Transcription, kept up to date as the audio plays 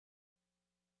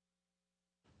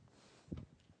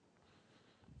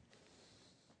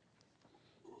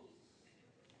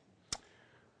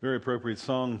Very appropriate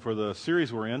song for the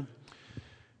series we're in.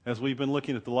 As we've been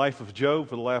looking at the life of Job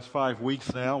for the last 5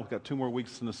 weeks now, we've got 2 more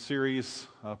weeks in the series.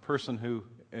 A person who,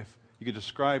 if you could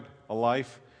describe a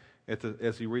life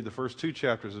as you read the first 2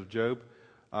 chapters of Job,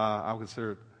 I would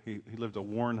consider he lived a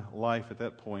worn life at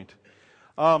that point.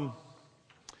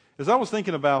 As I was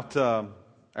thinking about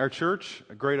our church,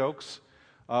 Great Oaks,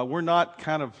 we're not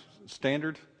kind of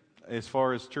standard as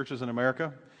far as churches in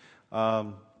America.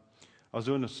 I was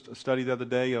doing a study the other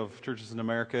day of churches in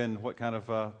America and what kind of,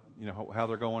 how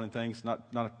they're going and things.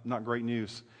 Not great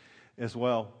news as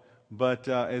well. But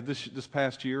this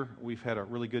past year, we've had a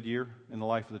really good year in the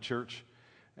life of the church.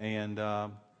 And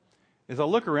as I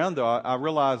look around, though, I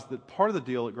realize that part of the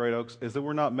deal at Great Oaks is that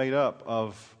we're not made up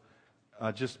of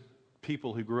just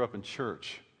people who grew up in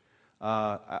church.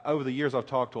 Over the years, I've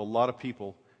talked to a lot of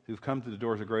people who've come through the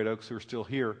doors of Great Oaks who are still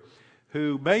here,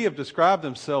 who may have described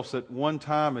themselves at one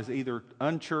time as either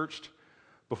unchurched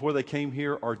before they came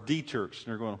here or dechurched. And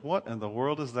they're going, what in the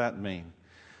world does that mean?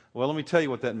 Well, let me tell you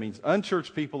what that means.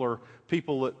 Unchurched people are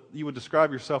people that you would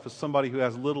describe yourself as somebody who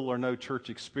has little or no church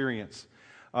experience.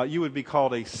 You would be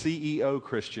called a CEO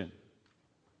Christian.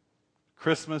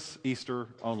 Christmas, Easter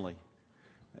only.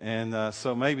 And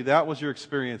so maybe that was your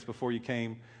experience before you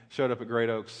showed up at Great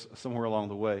Oaks somewhere along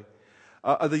the way.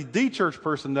 The de-church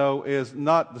person, though, is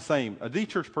not the same. A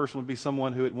de-church person would be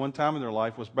someone who at one time in their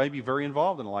life was maybe very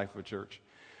involved in the life of a church,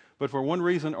 but for one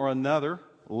reason or another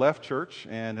left church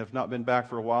and have not been back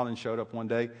for a while and showed up one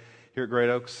day here at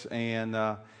Great Oaks. And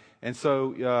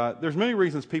so there's many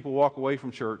reasons people walk away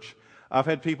from church. I've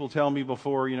had people tell me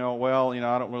before, I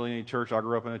don't really need church. I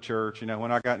grew up in a church.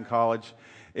 When I got in college,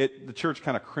 the church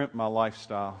kind of crimped my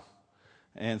lifestyle.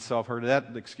 And so I've heard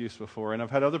that excuse before, and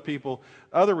I've had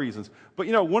other reasons. But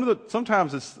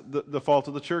sometimes it's the fault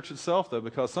of the church itself, though,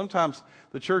 because sometimes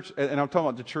the church, and I'm talking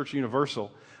about the church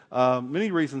universal,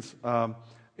 many reasons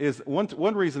is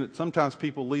one reason that sometimes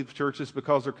people leave churches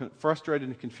because they're frustrated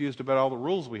and confused about all the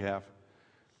rules we have.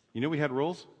 We had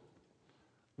rules?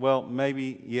 Well,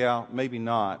 maybe, yeah, maybe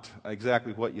not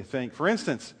exactly what you think. For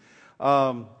instance,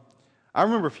 I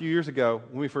remember a few years ago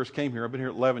when we first came here. I've been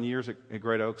here 11 years at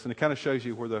Great Oaks, and it kind of shows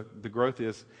you where the growth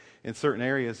is in certain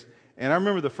areas. And I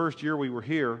remember the first year we were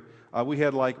here, we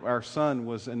had our son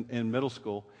was in middle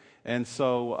school, and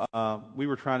so we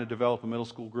were trying to develop a middle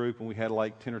school group, and we had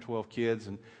 10 or 12 kids.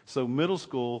 And so the middle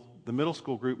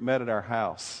school group met at our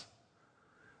house.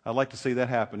 I'd like to see that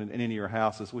happen in any of your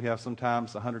houses. We have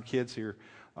sometimes 100 kids here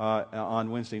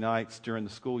on Wednesday nights during the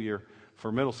school year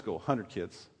for middle school, 100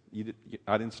 kids.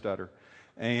 I didn't stutter.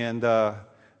 And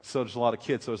so there's a lot of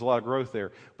kids, so there's a lot of growth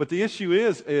there. But the issue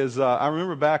is I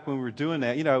remember back when we were doing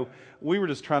that, we were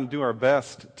just trying to do our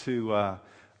best to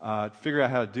figure out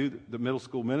how to do the middle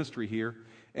school ministry here.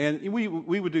 And we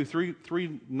would do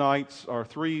three nights or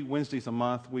 3 Wednesdays a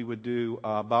month. We would do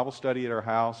Bible study at our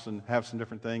house and have some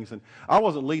different things. And I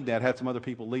wasn't leading that. I had some other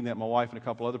people leading that. My wife and a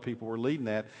couple other people were leading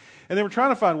that. And they were trying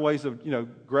to find ways of,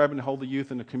 grabbing hold of the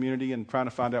youth in the community and trying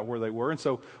to find out where they were. And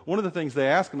so one of the things they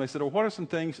asked them, they said, well, what are some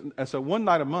things? And so one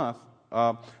night a month,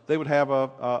 they would have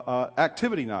a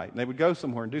activity night, and they would go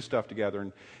somewhere and do stuff together.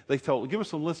 And they told, give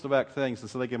us a list of things, and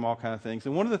so they gave them all kind of things.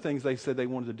 And one of the things they said they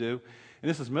wanted to do, and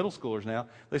this is middle schoolers now,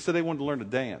 they said they wanted to learn to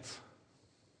dance.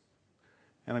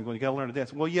 And I'm going, you got to learn to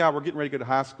dance. Well, yeah, we're getting ready to go to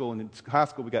high school, and in high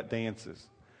school we got dances.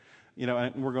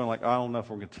 And we're going I don't know if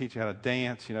we're going to teach you how to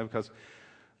dance, because,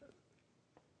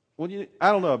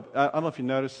 I don't know. I don't know if you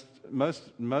noticed,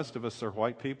 most of us are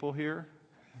white people here.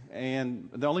 And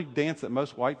the only dance that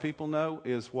most white people know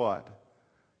is what?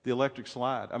 The electric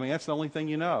slide. I mean, that's the only thing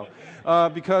you know.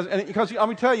 Because let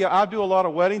me tell you, I do a lot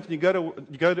of weddings, and you go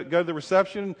to the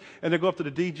reception, and they go up to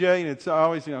the DJ, and it's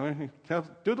always, do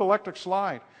the electric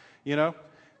slide, And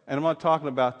I'm not talking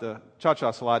about the cha-cha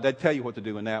slide. They tell you what to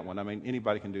do in that one. I mean,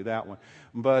 anybody can do that one.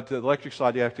 But the electric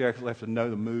slide, you actually have to know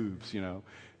the moves,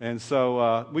 And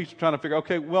so we were trying to figure,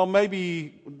 okay, well,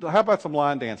 maybe, how about some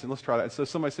line dancing? Let's try that. So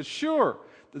somebody said, sure.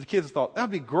 The kids thought,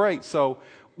 that'd be great. So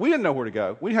we didn't know where to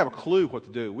go. We didn't have a clue what to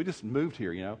do. We just moved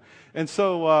here, And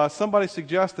so somebody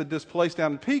suggested this place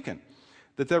down in Pekin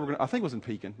that they were going to, I think it was in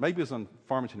Pekin. Maybe it was on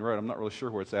Farmington Road. I'm not really sure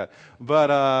where it's at.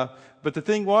 But the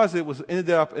thing was, ended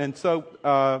up, and so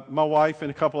my wife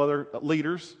and a couple other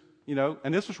leaders,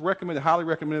 and this was highly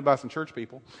recommended by some church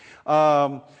people.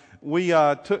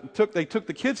 They took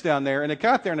the kids down there, and they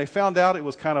got there, and they found out it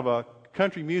was kind of a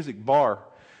country music bar.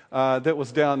 that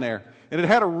was down there. And it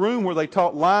had a room where they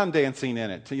taught line dancing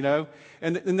in it, you know.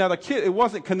 And now the kid, it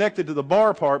wasn't connected to the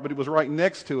bar part, but it was right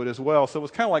next to it as well. So it was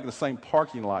kind of like in the same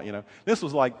parking lot, you know. This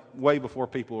was like way before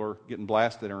people were getting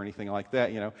blasted or anything like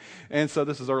that, you know. And so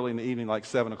this is early in the evening, like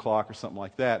 7 o'clock or something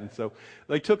like that. And so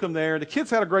they took them there. The kids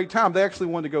had a great time. They actually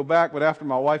wanted to go back, but after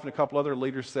my wife and a couple other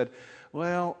leaders said,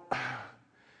 well,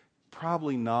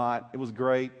 probably not. It was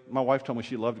great. My wife told me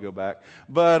she'd love to go back,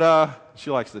 but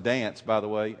she likes to dance, by the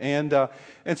way. And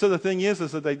so the thing is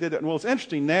that they did it. Well, it's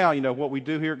interesting now. You know what we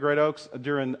do here at Great Oaks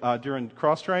during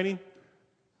cross training.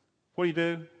 What do you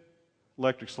do?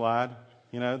 Electric slide.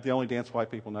 You know, the only dance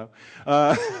white people know.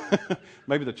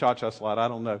 Maybe the cha-cha slide. I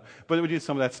don't know. But we do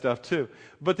some of that stuff too.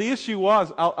 But the issue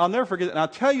was, I'll never forget it, and I'll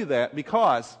tell you that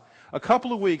because a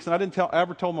couple of weeks, and I didn't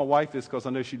ever told my wife this because I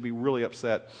knew she'd be really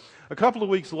upset. A couple of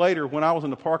weeks later, when I was in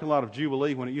the parking lot of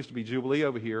Jubilee, when it used to be Jubilee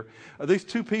over here, these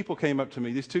two people came up to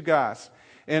me, these two guys.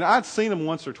 And I'd seen them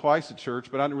once or twice at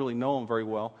church, but I didn't really know them very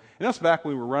well. And that's back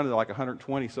when we were running like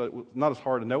 120, so it was not as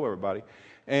hard to know everybody.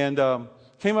 And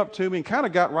came up to me and kind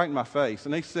of got right in my face.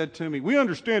 And they said to me, we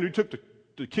understand you took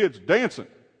the kids dancing.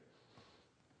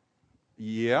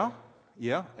 Yeah,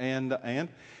 and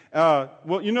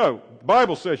well, you know, the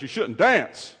Bible says you shouldn't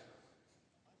dance.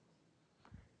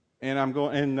 And I'm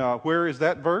going, and where is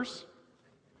that verse?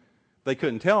 They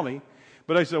couldn't tell me.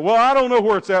 But they said, well, I don't know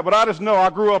where it's at, but I just know I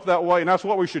grew up that way, and that's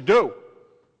what we should do.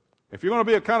 If you're going to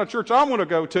be a kind of church I'm going to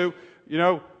go to, you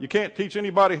know, you can't teach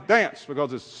anybody to dance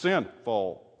because it's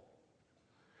sinful.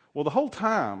 Well, the whole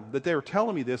time that they were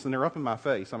telling me this, and they're up in my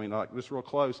face, I mean, like this real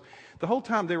close, the whole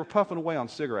time they were puffing away on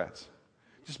cigarettes,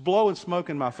 just blowing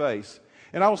smoke in my face.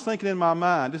 And I was thinking in my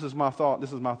mind, this is my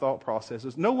thought process,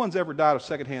 is no one's ever died of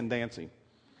secondhand dancing.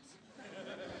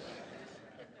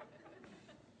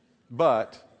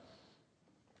 But,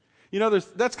 you know,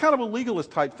 that's kind of a legalist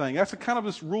type thing. That's a kind of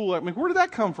this rule. I mean, where did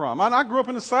that come from? I grew up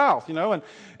in the South, you know, and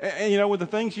you know, with the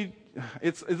things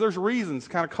there's reasons,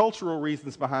 kind of cultural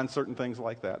reasons behind certain things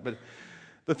like that. But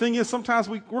the thing is, sometimes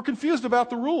we're confused about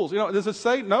the rules. You know, does it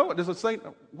say no? Does it say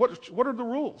what are the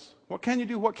rules? What can you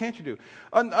do? What can't you do?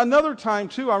 Another time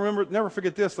too, I remember, never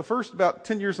forget this. The first about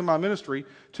 10 years of my ministry,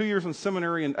 2 years in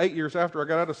seminary, and 8 years after I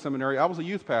got out of seminary, I was a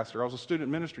youth pastor. I was a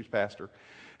student ministries pastor.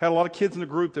 Had a lot of kids in the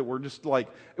group that were just like,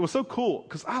 it was so cool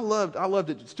because I loved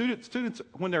it. Students,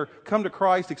 when they come to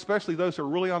Christ, especially those who are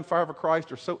really on fire for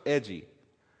Christ, are so edgy.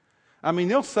 I mean,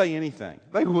 they'll say anything.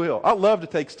 They will. I love to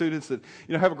take students that,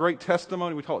 you know, have a great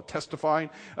testimony. We call it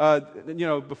testifying, you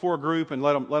know, before a group and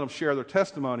let them share their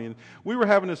testimony. And we were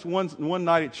having this one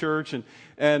night at church,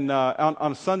 and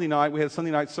on a Sunday night, we had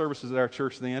Sunday night services at our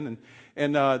church then,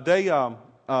 and they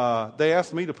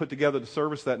asked me to put together the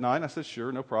service that night. And I said,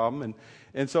 sure, no problem.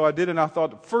 And so I did, and I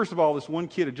thought, first of all, this one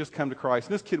kid had just come to Christ,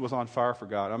 and this kid was on fire for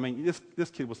God. I mean, this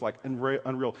kid was like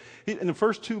unreal. In the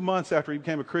first 2 months after he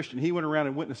became a Christian, he went around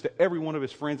and witnessed to every one of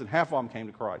his friends, and half of them came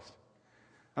to Christ.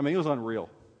 I mean, it was unreal.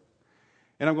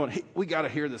 And I'm going, hey, we got to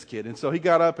hear this kid. And so he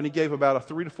got up, and he gave about a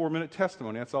 3 to 4 minute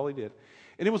testimony. That's all he did.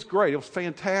 And it was great. It was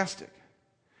fantastic.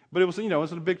 But it was, you know, it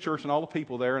was in a big church, and all the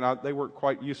people there, and they weren't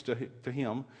quite used to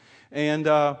him. And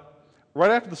right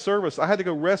after the service, I had to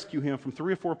go rescue him from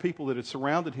 3 or 4 people that had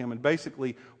surrounded him and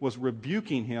basically was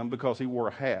rebuking him because he wore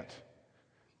a hat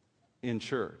in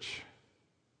church.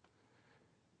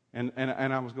 And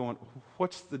I was going,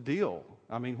 what's the deal?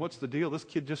 I mean, what's the deal? This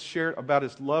kid just shared about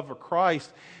his love for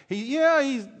Christ. He's,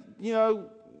 you know,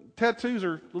 tattoos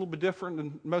are a little bit different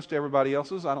than most everybody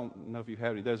else's. I don't know if you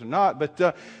have any of those or not. But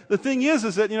the thing is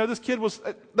that, you know, this kid was,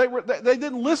 they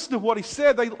didn't listen to what he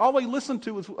said. All they listened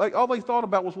to was, all they thought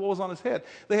about was what was on his head.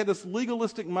 They had this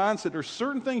legalistic mindset. There's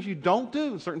certain things you don't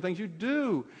do and certain things you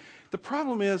do. The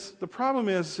problem is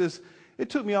it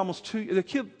took me almost the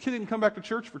kid didn't come back to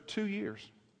church for 2 years.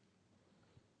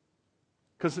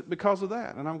 Because of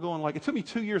that. And I'm going like, it took me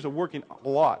 2 years of working a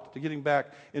lot to getting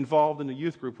back involved in the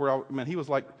youth group where he was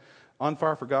like on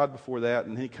fire for God before that,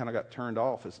 and he kind of got turned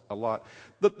off a lot.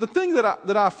 The thing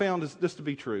that I found is this to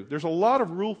be true. There's a lot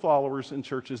of rule followers in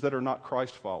churches that are not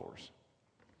Christ followers.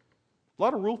 A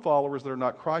lot of rule followers that are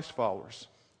not Christ followers.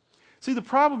 See, the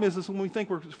problem is when we think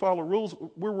we're to follow rules,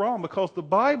 we're wrong because the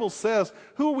Bible says,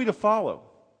 who are we to follow?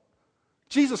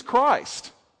 Jesus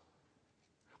Christ.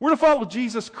 We're to follow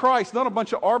Jesus Christ, not a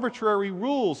bunch of arbitrary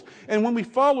rules. And when we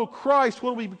follow Christ,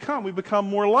 what do we become? We become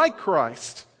more like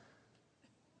Christ.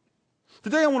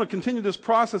 Today I want to continue this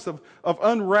process of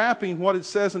unwrapping what it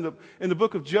says in the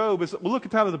book of Job. We'll look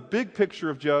at kind of the big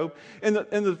picture of Job. And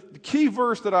the key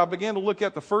verse that I began to look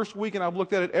at the first week, and I've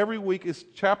looked at it every week, is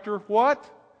chapter what?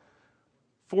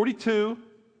 42,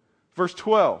 verse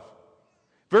 12.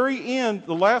 Very end,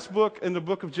 the last book in the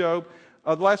book of Job,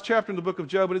 the last chapter in the book of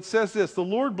Job, but it says this: the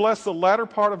Lord blessed the latter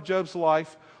part of Job's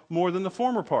life more than the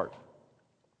former part.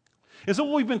 And so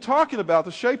what we've been talking about,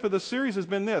 the shape of the series has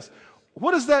been this.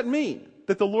 What does that mean?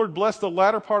 That the Lord blessed the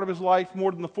latter part of his life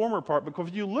more than the former part? Because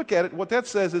if you look at it, what that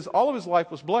says is all of his life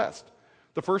was blessed.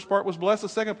 The first part was blessed, the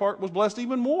second part was blessed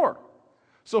even more.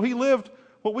 So he lived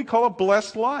what we call a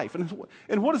blessed life.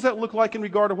 And what does that look like in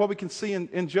regard to what we can see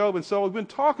in Job? And so we've been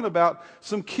talking about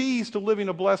some keys to living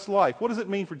a blessed life. What does it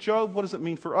mean for Job? What does it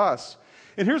mean for us?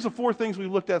 And here's the 4 things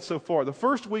we've looked at so far. The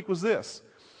first week was this: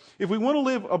 if we want to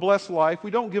live a blessed life,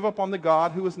 we don't give up on the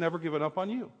God who has never given up on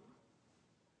you.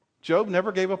 Job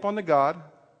never gave up on the God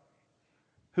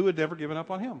who had never given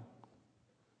up on him.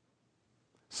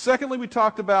 Secondly, we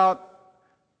talked about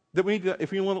that we need to,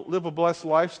 if you want to live a blessed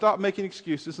life, stop making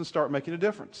excuses and start making a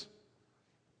difference.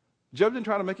 Job didn't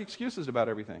try to make excuses about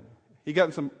everything. He got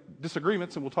in some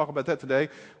disagreements, and we'll talk about that today,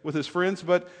 with his friends,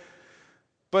 but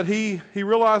he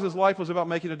realized his life was about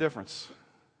making a difference.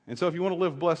 And so if you want to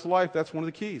live a blessed life, that's one of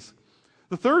the keys.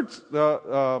 The third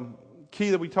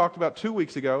key that we talked about 2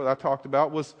 weeks ago, that I talked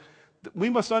about, was that we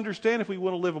must understand, if we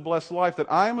want to live a blessed life, that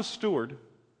I am a steward.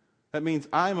 That means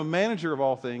I am a manager of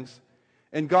all things,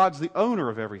 and God's the owner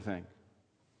of everything.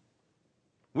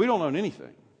 We don't own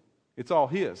anything. It's all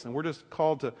His, and we're just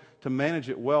called to manage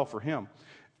it well for Him.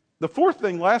 The fourth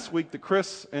thing last week that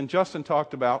Chris and Justin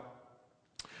talked about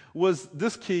was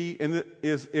this key, and it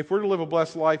is, if we're to live a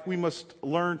blessed life, we must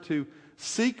learn to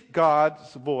seek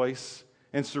God's voice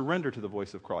and surrender to the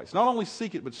voice of Christ. Not only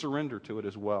seek it, but surrender to it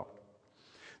as well.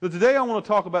 But today I want to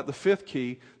talk about the fifth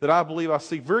key that I believe I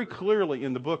see very clearly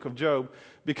in the book of Job,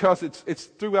 because it's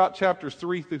throughout chapters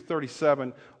 3 through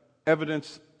 37,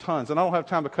 evidence tons. And I don't have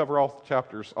time to cover all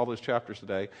those chapters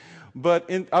today, but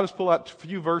I'll just pull out a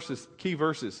few verses, key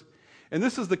verses. And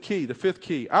this is the key, the fifth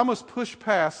key. I must push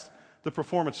past the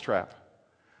performance trap.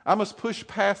 I must push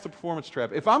past the performance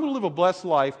trap. If I'm going to live a blessed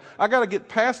life, I got to get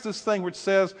past this thing which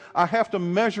says I have to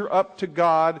measure up to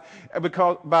God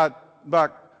because by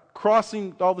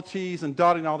crossing all the T's and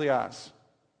dotting all the I's.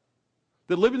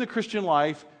 That living the Christian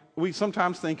life, we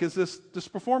sometimes think, is this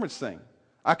performance thing.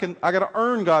 I got to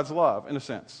earn God's love, in a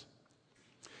sense.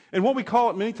 And what we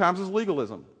call it many times is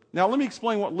legalism. Now, let me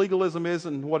explain what legalism is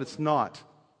and what it's not.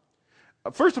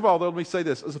 First of all, though, let me say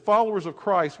this. As followers of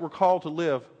Christ, we're called to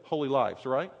live holy lives,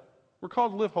 right? We're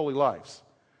called to live holy lives.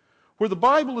 Where the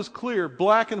Bible is clear,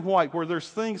 black and white, where there's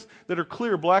things that are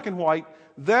clear, black and white,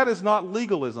 that is not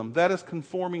legalism. That is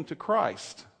conforming to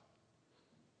Christ.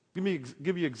 Give you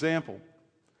an example.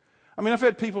 I mean, I've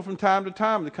had people from time to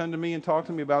time that come to me and talk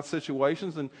to me about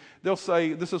situations, and they'll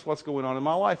say, this is what's going on in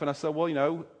my life. And I say,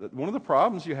 well, one of the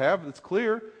problems you have that's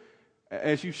clear,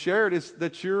 as you shared, is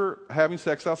that you're having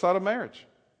sex outside of marriage.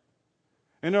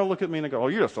 And they'll look at me and they go, oh,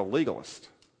 you're just a legalist.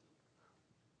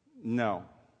 No.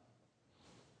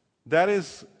 That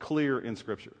is clear in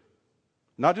Scripture.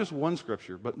 Not just one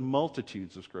Scripture, but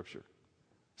multitudes of Scripture.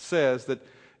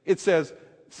 It says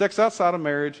sex outside of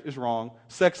marriage is wrong.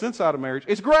 Sex inside of marriage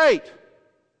is great. That's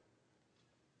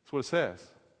what it says.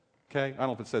 Okay? I don't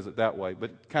know if it says it that way,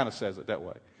 but it kind of says it that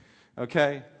way.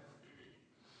 Okay?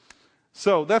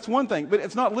 So that's one thing, but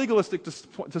it's not legalistic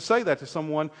to say that to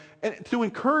someone and to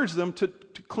encourage them to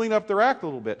clean up their act a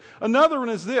little bit. Another one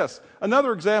is this.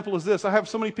 Another example is this. I have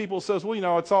so many people who says,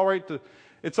 well, it's all right to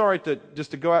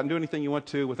just to go out and do anything you want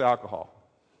to with alcohol.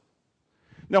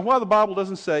 Now, while the Bible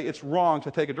doesn't say it's wrong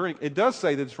to take a drink, it does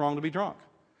say that it's wrong to be drunk.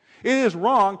 It is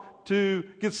wrong to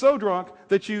get so drunk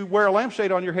that you wear a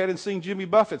lampshade on your head and sing Jimmy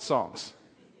Buffett songs.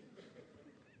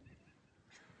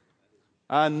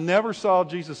 I never saw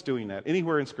Jesus doing that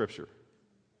anywhere in Scripture.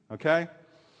 Okay?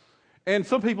 And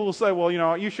some people will say, well,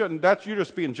 you shouldn't, you're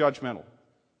just being judgmental.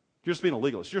 You're just being a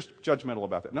legalist. You're just judgmental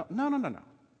about that. No.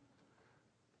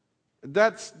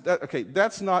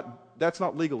 That's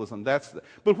not legalism.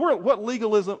 But what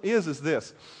legalism is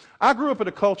this. I grew up in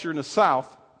a culture in the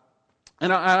South,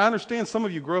 and I understand some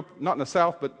of you grew up not in the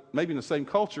South, but maybe in the same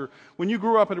culture. When you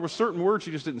grew up, and there were certain words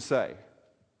you just didn't say.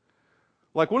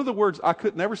 Like one of the words I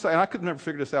could never say, and I could never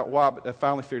figure this out why, but I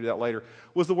finally figured it out later,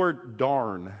 was the word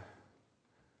darn.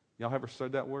 Y'all ever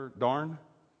said that word, darn?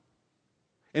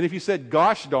 And if you said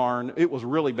gosh darn, it was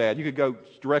really bad. You could go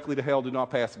directly to hell, do not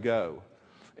pass go,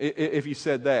 if you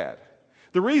said that.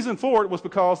 The reason for it was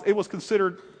because it was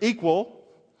considered equal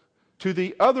to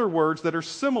the other words that are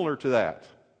similar to that,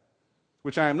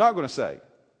 which I am not going to say.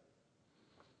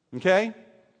 Okay?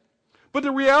 But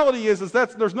the reality is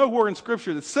that there's nowhere in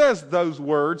Scripture that says those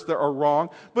words that are wrong,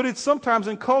 but it's sometimes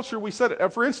in culture we said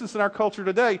it. For instance, in our culture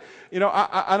today,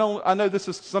 I know this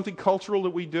is something cultural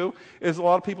that we do, is a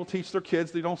lot of people teach their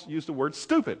kids they don't use the word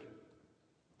stupid.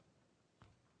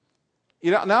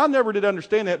 Now I never did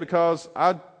understand that because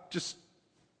I just,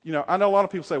 I know a lot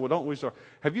of people say, well, don't we start?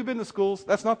 Have you been to schools?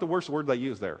 That's not the worst word they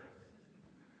use there.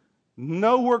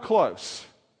 Nowhere close.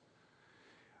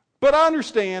 But I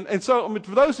understand, and so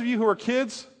for those of you who are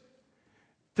kids,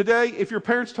 today, if your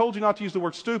parents told you not to use the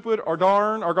word stupid or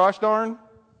darn or gosh darn,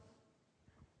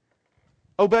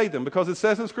 obey them, because it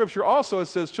says in Scripture also, it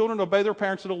says, children, obey their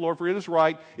parents to the Lord, for it is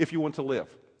right if you want to live.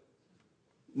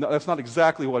 No, that's not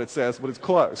exactly what it says, but it's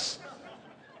close.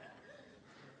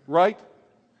 Right?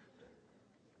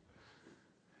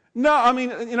 No, I mean,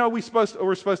 we're supposed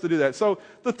to do that. So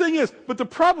the thing is, but the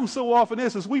problem so often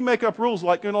is we make up rules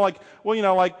like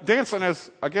dancing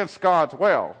is against God's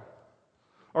will,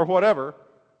 or whatever.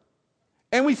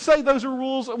 And we say those are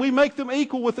rules, we make them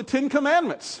equal with the Ten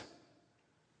Commandments.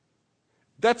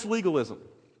 That's legalism.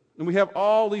 And we have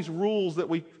all these rules that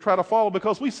we try to follow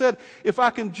because we said, if I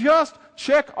can just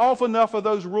check off enough of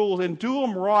those rules and do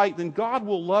them right, then God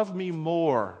will love me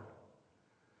more.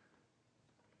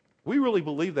 We really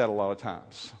believe that a lot of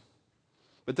times.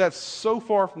 But that's so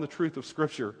far from the truth of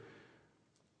Scripture.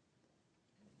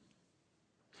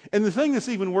 And the thing that's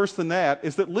even worse than that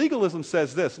is that legalism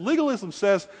says this. Legalism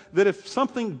says that if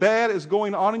something bad is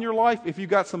going on in your life, if you've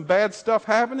got some bad stuff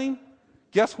happening,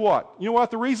 guess what? You know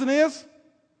what the reason is?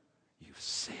 You've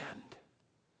sinned.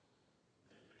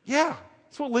 Yeah,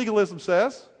 that's what legalism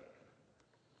says.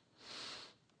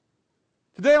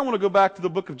 Today I want to go back to the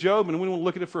book of Job, and we want to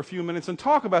look at it for a few minutes and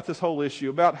talk about this whole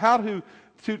issue, about how to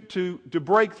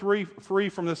break free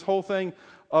from this whole thing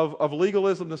of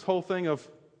legalism, this whole thing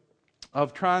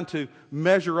of trying to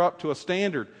measure up to a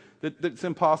standard that's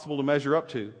impossible to measure up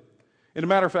to. And a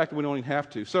matter of fact, we don't even have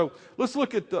to. So let's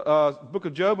look at the book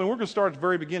of Job, and we're going to start at the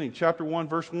very beginning, chapter 1,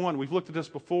 verse 1. We've looked at this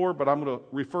before, but I'm going to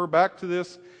refer back to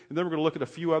this, and then we're going to look at a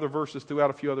few other verses throughout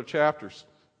a few other chapters.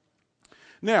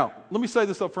 Now, let me say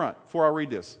this up front before I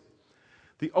read this.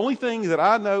 The only thing that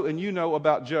I know and you know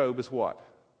about Job is what?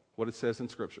 What it says in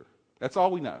Scripture. That's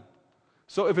all we know.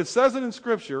 So if it says it in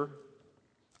Scripture,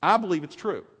 I believe it's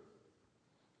true.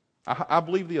 I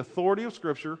believe the authority of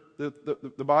Scripture,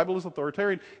 the Bible is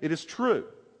authoritarian. It is true.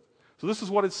 So this is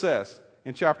what it says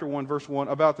in chapter 1, verse 1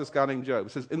 about this guy named Job.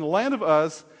 It says, in the land of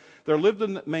Uz, there lived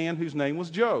a man whose name was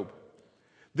Job.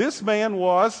 This man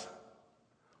was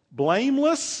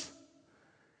blameless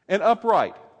and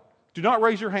upright. Do not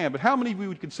raise your hand, but how many of you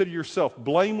would consider yourself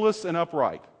blameless and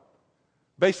upright?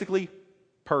 Basically,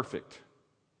 perfect.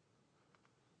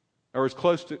 Or as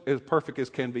close to as perfect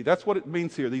as can be. That's what it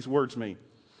means here, these words mean.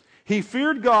 He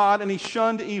feared God and he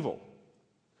shunned evil.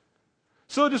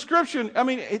 So a description,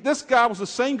 this guy was the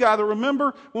same guy that,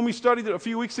 remember when we studied it a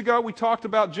few weeks ago, we talked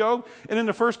about Job, and in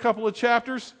the first couple of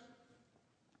chapters,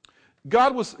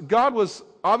 God was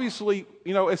obviously,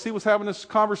 as he was having this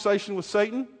conversation with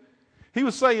Satan, he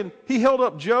was saying, he held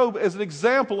up Job as an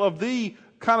example of the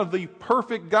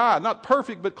perfect guy, not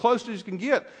perfect, but close as you can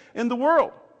get in the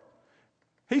world.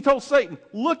 He told Satan,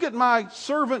 look at my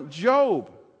servant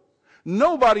Job.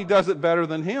 Nobody does it better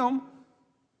than him.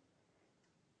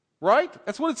 Right?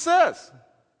 That's what it says.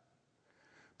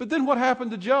 But then what happened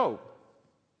to Job?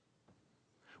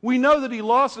 We know that he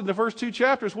lost in the first 2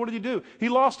 chapters. What did he do? He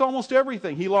lost almost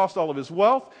everything. He lost all of his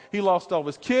wealth. He lost all of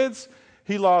his kids.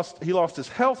 He lost his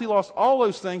health. He lost all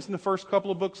those things in the first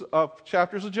couple of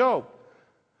chapters of Job.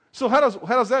 So how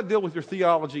does that deal with your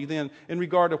theology then in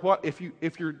regard to what if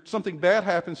something bad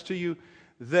happens to you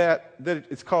that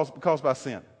it's caused by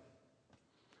sin?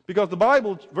 Because the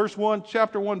Bible,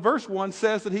 chapter 1, verse 1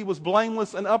 says that he was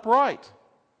blameless and upright.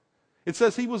 It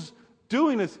says he was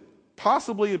doing this,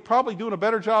 probably doing a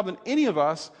better job than any of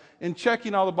us in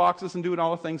checking all the boxes and doing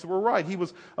all the things that were right. He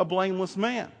was a blameless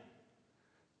man.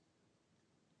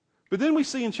 But then we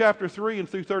see in chapter 3 and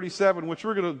through 37, which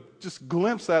we're going to just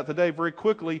glimpse at today very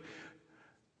quickly,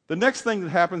 the next thing that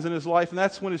happens in his life, and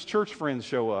that's when his church friends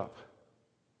show up.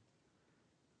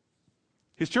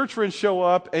 His church friends show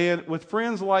up, and with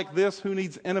friends like this, who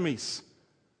needs enemies?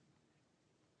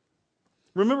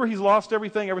 Remember, he's lost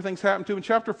everything. Everything's happened to him. In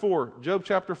chapter 4, Job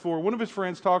chapter 4, one of his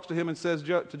friends talks to him and says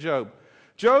to Job,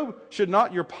 Job, should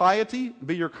not your piety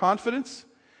be your confidence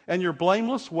and your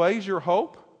blameless ways your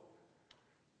hope?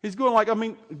 He's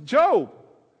going Job,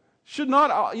 should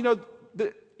not,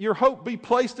 your hope be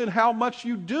placed in how much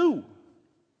you do?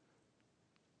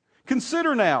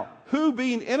 Consider now, who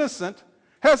being innocent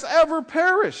has ever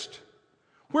perished?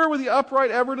 Where were the upright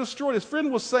ever destroyed? His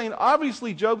friend was saying,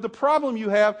 obviously, Job, the problem you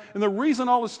have and the reason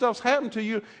all this stuff's happened to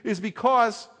you is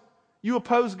because you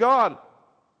oppose God.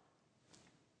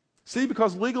 See,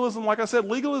 because legalism, like I said,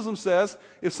 legalism says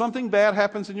if something bad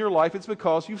happens in your life, it's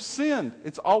because you've sinned.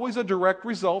 It's always a direct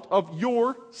result of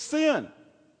your sin.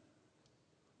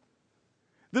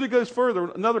 Then it goes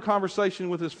further, another conversation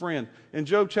with his friend. In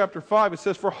Job chapter 5, it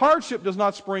says, "For hardship does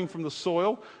not spring from the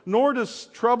soil, nor does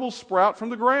trouble sprout from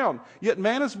the ground. Yet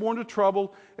man is born to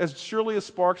trouble as surely as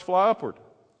sparks fly upward."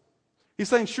 He's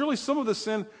saying, surely some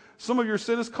of your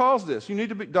sin has caused this. You need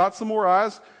to dot some more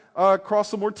I's, cross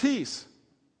some more T's.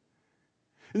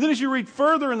 And then as you read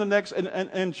further in the next,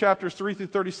 in chapters 3 through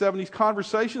 37, these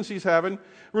conversations he's having,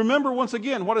 remember once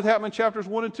again what had happened in chapters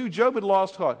 1 and 2. Job had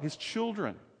lost what? His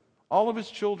children. All of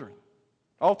his children.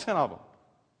 All 10 of them.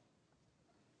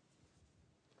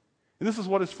 And this is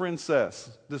what his friend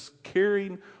says. This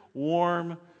caring,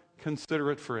 warm,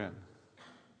 considerate friend.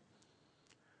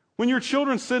 When your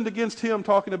children sinned against him,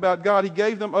 talking about God, he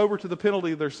gave them over to the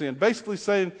penalty of their sin. Basically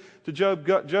saying to Job,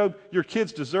 Job, your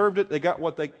kids deserved it. They got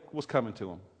what was coming to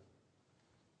them.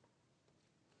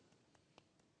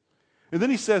 And then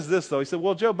he says this, though. He said,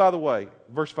 well, Job, by the way,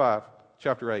 verse 5,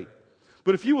 chapter 8.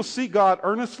 But if you will seek God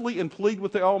earnestly and plead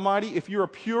with the Almighty, if you are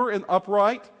pure and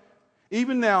upright,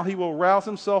 even now he will rouse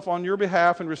himself on your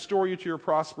behalf and restore you to your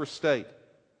prosperous state.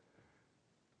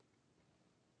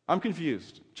 I'm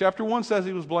confused. Chapter 1 says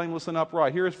he was blameless and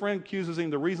upright. Here his friend accuses him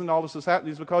the reason all this is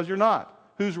happening is because you're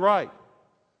not. Who's right?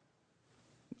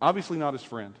 Obviously not his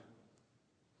friend.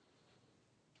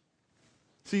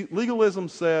 See, legalism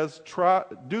says,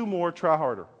 do more, try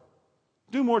harder.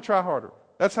 Do more, try harder.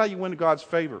 That's how you win God's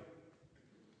favor.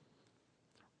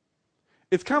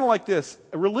 It's kind of like this.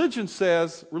 Religion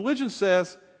says,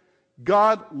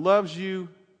 God loves you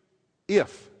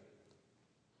if.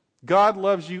 God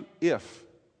loves you if.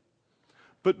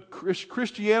 But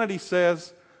Christianity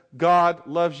says, God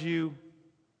loves you,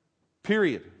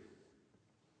 period.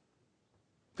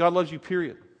 God loves you,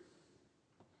 period.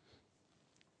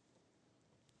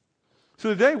 So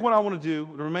today what I want to do,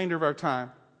 the remainder of our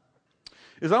time,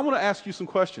 is I want to ask you some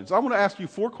questions. I want to ask you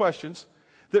 4 questions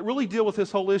that really deal with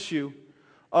this whole issue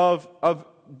of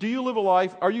do you live a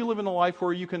life, are you living a life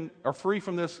where you are free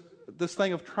from this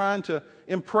thing of trying to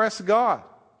impress God?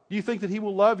 Do you think that he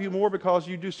will love you more because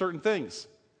you do certain things?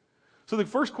 So the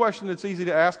first question that's easy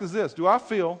to ask is this. Do I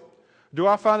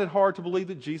find it hard to believe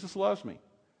that Jesus loves me?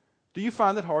 Do you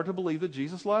find it hard to believe that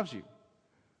Jesus loves you?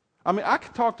 I mean, I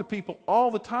can talk to people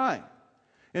all the time,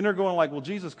 and they're going like, well,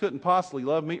 Jesus couldn't possibly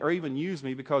love me or even use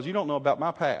me because you don't know about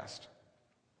my past.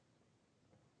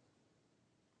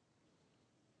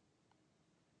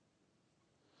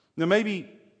 Now, maybe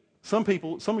some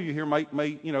of you here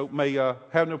may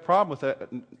have no problem with that.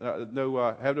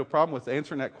 Have no problem with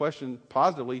answering that question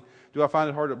positively. Do I find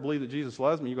it hard to believe that Jesus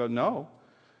loves me? You go, no,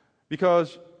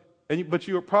 but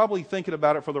you're probably thinking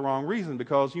about it for the wrong reason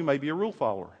because you may be a rule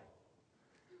follower.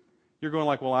 You're going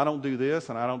like, well, I don't do this,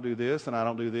 and I don't do this, and I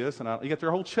don't do this, and you get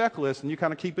their whole checklist, and you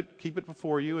kind of keep it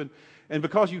before you, and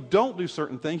because you don't do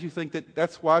certain things, you think that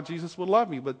that's why Jesus would love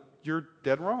me, but you're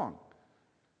dead wrong.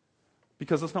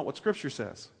 Because that's not what Scripture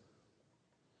says.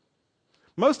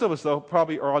 Most of us, though,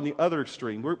 probably are on the other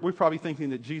extreme. We're probably thinking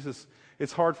that Jesus,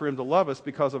 it's hard for him to love us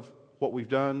because of what we've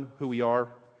done, who we are.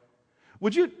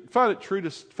 Would you find it true to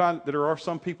find that there are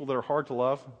some people that are hard to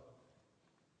love?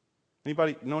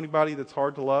 Anybody know anybody that's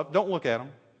hard to love? Don't look at them.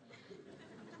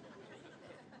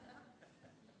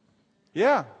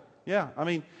 Yeah. I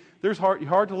mean, there's hard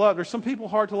to love. There's some people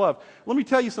hard to love. Let me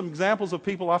tell you some examples of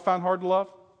people I find hard to love.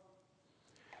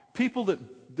 People that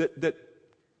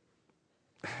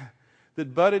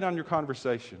butt in on your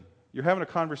conversation. You're having a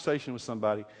conversation with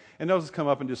somebody, and they'll just come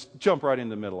up and just jump right in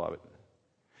the middle of it.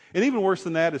 And even worse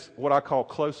than that is what I call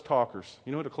close talkers.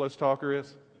 You know what a close talker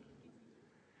is?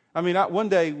 I mean, one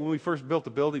day when we first built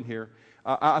the building here,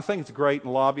 I think it's great in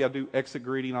the lobby. I do exit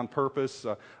greeting on purpose.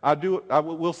 I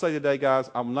will say today, guys,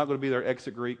 I'm not going to be there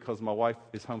exit greet because my wife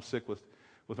is homesick with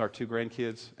our 2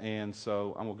 grandkids, and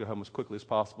so I'm going to go home as quickly as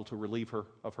possible to relieve her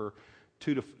of her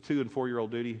 2 and 4-year-old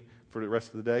duty for the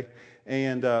rest of the day.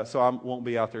 And so I won't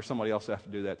be out there. Somebody else will have to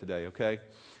do that today, okay?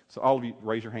 So all of you,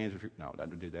 raise your hands if you're... No, I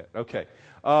don't do that. Okay.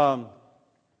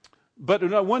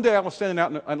 But one day I was standing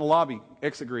out in the lobby,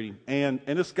 exit greeting, and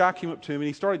this guy came up to me, and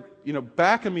he started,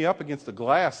 backing me up against the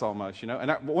glass almost,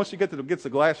 And once you get against the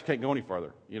glass, you can't go any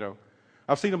further,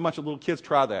 I've seen a bunch of little kids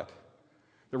try that.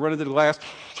 They're running to the glass,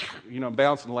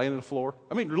 bouncing and laying on the floor.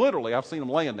 I mean, literally, I've seen them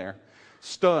laying there,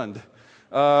 stunned.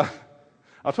 I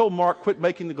told Mark, quit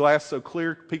making the glass so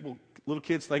clear. Little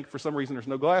kids think for some reason there's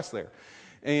no glass there.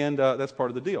 And that's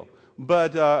part of the deal.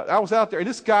 But I was out there, and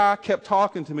this guy kept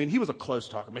talking to me, and he was a close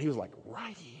talker. He was like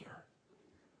right here.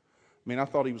 I mean, I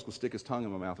thought he was going to stick his tongue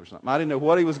in my mouth or something. I didn't know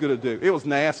what he was going to do. It was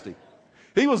nasty.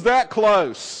 He was that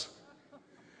close.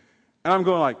 And I'm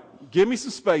going like, give me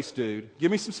some space, dude.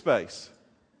 Give me some space.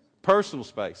 Personal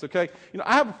space, okay?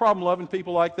 I have a problem loving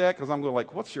people like that because I'm going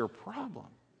like, what's your problem?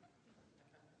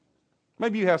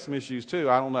 Maybe you have some issues too.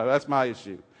 I don't know. That's my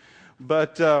issue.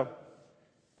 But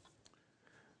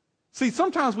see,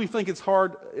 sometimes we think it's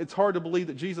hard to believe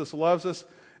that Jesus loves us,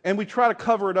 and we try to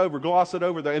cover it over, gloss it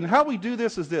over there. And how we do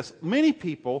this is this. Many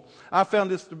people, I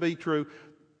found this to be true,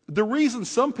 the reason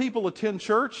some people attend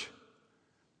church,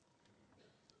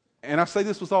 and I say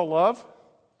this with all love,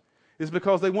 is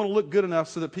because they want to look good enough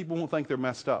so that people won't think they're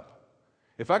messed up.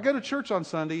 If I go to church on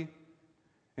Sunday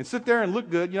and sit there and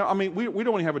look good, I mean, we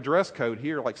don't even have a dress code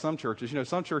here like some churches.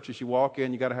 Some churches you walk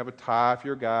in, you got to have a tie if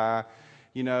you're a guy.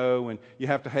 And you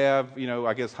have to have,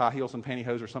 I guess high heels and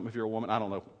pantyhose or something if you're a woman. I don't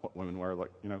know what women wear,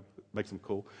 makes them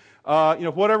cool.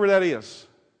 Whatever that is.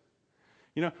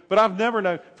 But I've never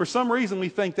known, for some reason we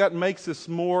think that makes us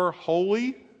more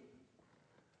holy.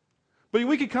 But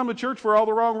we could come to church for all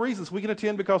the wrong reasons. We can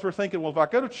attend because we're thinking, well, if I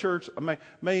go to church, if I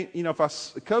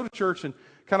go to church and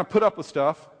kind of put up with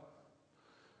stuff,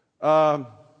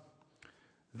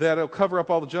 that'll cover up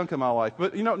all the junk in my life.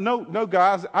 But, no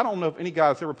guys, I don't know if any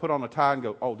guys ever put on a tie and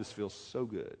go, oh, this feels so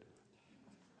good.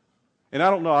 And I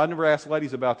don't know, I never asked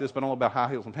ladies about this, but I don't know about high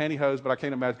heels and pantyhose, but I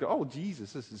can't imagine, oh,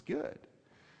 Jesus, this is good.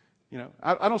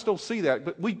 I don't still see that.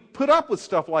 But we put up with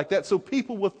stuff like that so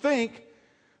people will think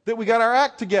that we got our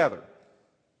act together.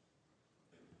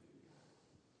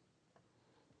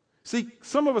 See,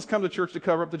 some of us come to church to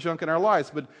cover up the junk in our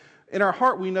lives, but in our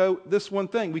heart we know this one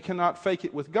thing: we cannot fake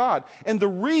it with God. And the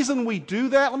reason we do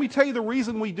that, let me tell you the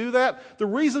reason we do that. The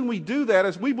reason we do that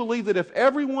is we believe that if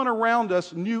everyone around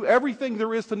us knew everything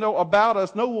there is to know about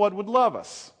us, no one would love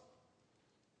us.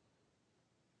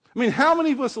 I mean, how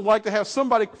many of us would like to have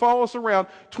somebody follow us around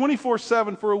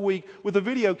 24/7 for a week with a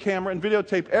video camera and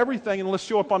videotape everything and let's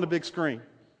show up on the big screen?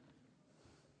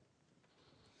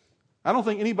 I don't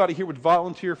think anybody here would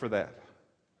volunteer for that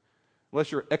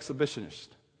unless you're an exhibitionist.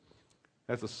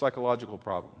 That's a psychological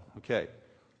problem. Okay.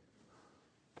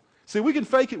 See, we can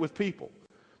fake it with people,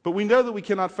 but we know that we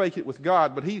cannot fake it with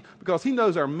God, because He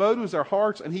knows our motives, our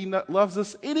hearts, and He loves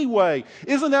us anyway.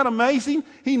 Isn't that amazing?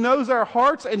 He knows our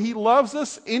hearts and He loves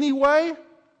us anyway.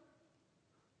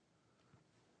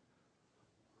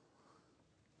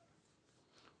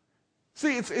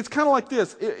 See, it's kind of like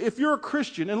this. If you're a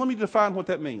Christian, and let me define what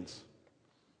that means.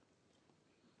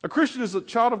 A Christian is a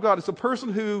child of God. It's a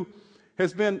person who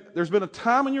there's been a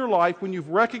time in your life when you've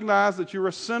recognized that you're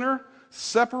a sinner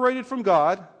separated from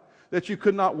God, that you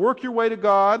could not work your way to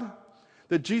God,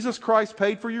 that Jesus Christ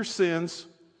paid for your sins,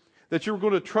 that you're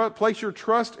going to place your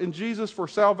trust in Jesus for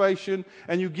salvation,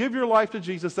 and you give your life to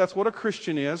Jesus. That's what a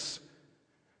Christian is.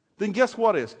 Then guess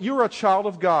what is? You're a child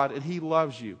of God, and He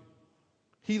loves you.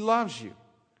 He loves you.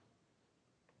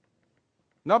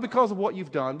 Not because of what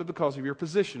you've done, but because of your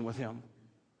position with Him.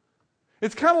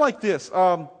 It's kind of like this.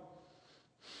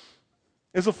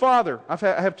 As a father, I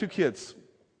have two kids.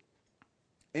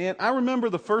 And I remember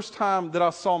the first time that I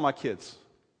saw my kids.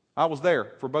 I was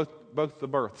there for both the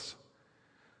births.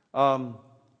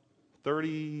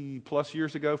 30 plus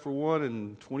years ago for one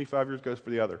and 25 years ago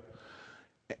for the other.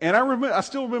 And I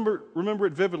still remember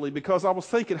it vividly because I was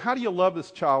thinking, how do you love this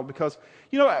child? Because,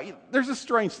 there's a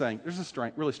strange thing. There's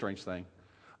a really strange thing.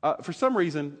 For some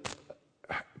reason,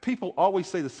 people always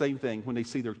say the same thing when they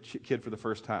see their kid for the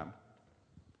first time.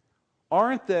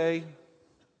 Aren't they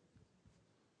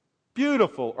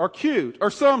beautiful or cute or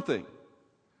something?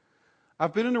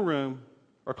 I've been in a room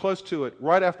or close to it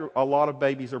right after a lot of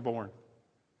babies are born.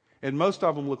 And most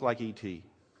of them look like E.T.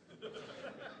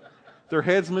 Their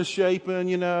head's misshapen,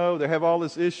 they have all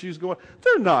these issues going.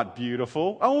 They're not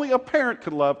beautiful. Only a parent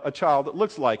could love a child that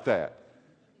looks like that.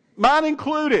 Mine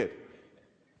included.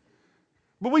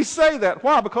 But we say that.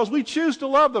 Why? Because we choose to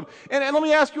love them. And let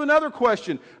me ask you another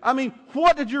question. I mean,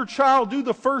 what did your child do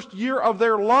the first year of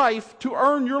their life to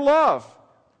earn your love?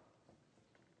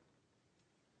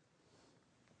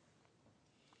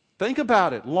 Think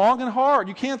about it. Long and hard.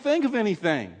 You can't think of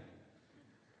anything.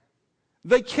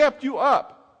 They kept you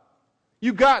up.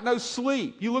 You got no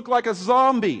sleep. You look like a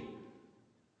zombie.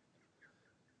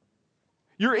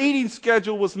 Your eating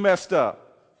schedule was messed up.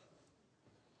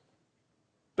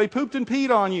 They pooped and peed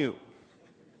on you.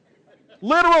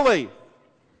 Literally.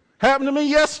 Happened to me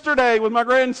yesterday with my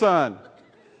grandson.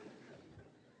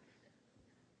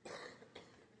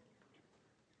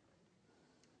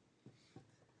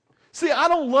 See, I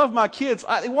don't love my kids.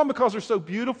 It wasn't because they're so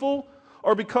beautiful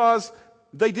or because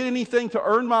they did anything to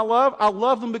earn my love. I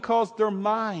love them because they're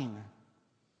mine.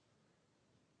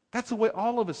 That's the way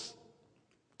all of us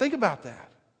think about that.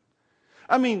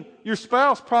 I mean, your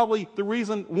spouse probably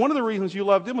one of the reasons you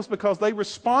loved them was because they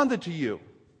responded to you.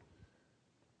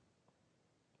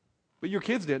 But your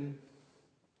kids didn't.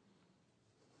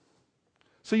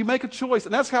 So you make a choice,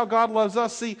 and that's how God loves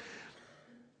us. See,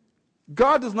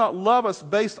 God does not love us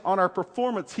based on our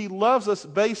performance. He loves us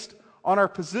based on our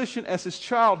position as His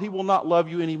child. He will not love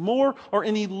you any more or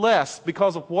any less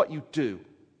because of what you do.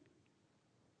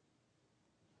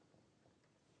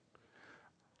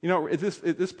 You know, at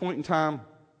this point in time,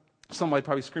 somebody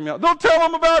probably screaming out, "Don't tell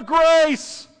them about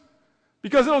grace!"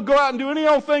 Because it'll go out and do any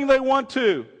old thing they want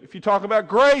to if you talk about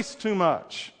grace too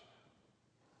much.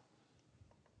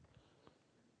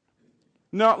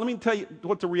 No, let me tell you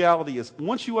what the reality is.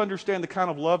 Once you understand the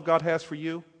kind of love God has for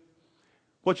you,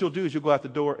 what you'll do is you'll go out the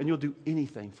door and you'll do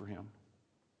anything for Him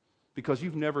because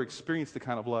you've never experienced the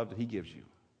kind of love that He gives you.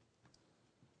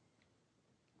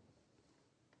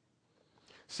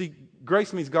 See,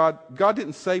 grace means God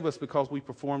didn't save us because we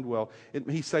performed well.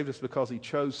 He saved us because He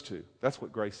chose to. That's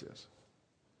what grace is.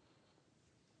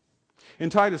 In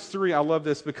Titus 3, I love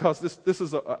this because this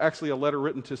is actually a letter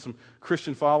written to some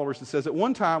Christian followers that says, "At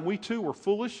one time we too were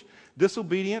foolish,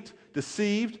 disobedient,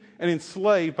 deceived, and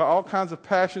enslaved by all kinds of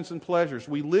passions and pleasures.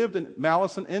 We lived in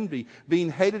malice and envy, being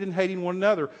hated and hating one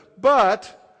another.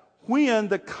 But when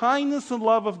the kindness and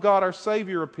love of God our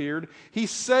Savior appeared, He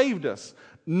saved us,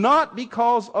 not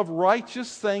because of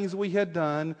righteous things we had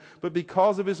done, but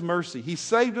because of His mercy. He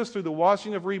saved us through the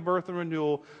washing of rebirth and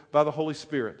renewal by the Holy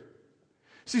Spirit."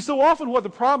 See, so often what the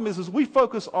problem is we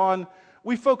focus on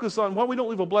well, we don't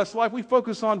live a blessed life. We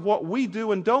focus on what we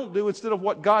do and don't do instead of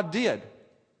what God did.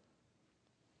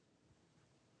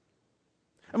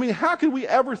 I mean, how can we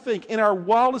ever think in our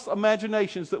wildest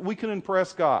imaginations that we can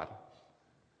impress God?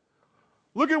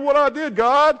 Look at what I did,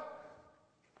 God.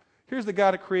 Here's the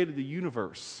guy that created the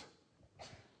universe.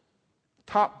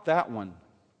 Top that one.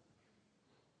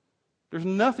 There's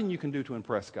nothing you can do to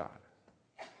impress God.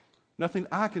 Nothing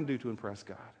I can do to impress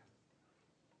God.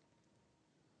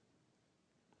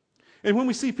 And when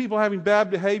we see people having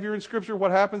bad behavior in Scripture, what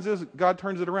happens is God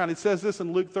turns it around. It says this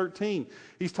in Luke 13.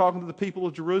 He's talking to the people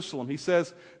of Jerusalem. He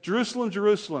says, "Jerusalem,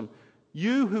 Jerusalem,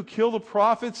 you who kill the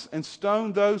prophets and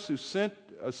stone those sent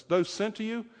to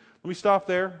you." Let me stop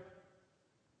there.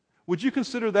 Would you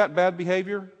consider that bad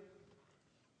behavior?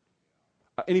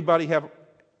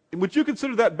 Would you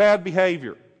consider that bad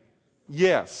behavior?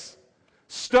 Yes.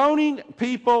 Stoning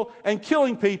people and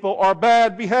killing people are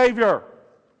bad behavior.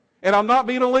 And I'm not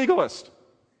being a legalist.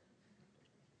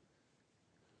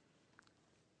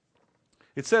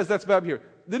 It says that's bad behavior.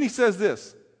 Then he says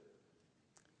this,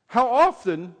 "How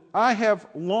often I have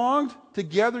longed to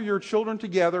gather your children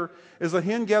together as a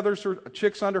hen gathers her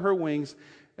chicks under her wings,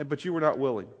 but you were not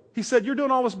willing." He said, "You're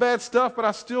doing all this bad stuff, but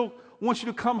I still want you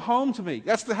to come home to me."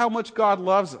 That's how much God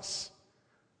loves us.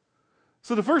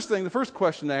 So the first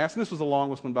question to ask, and this was the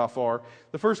longest one by far,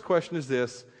 the first question is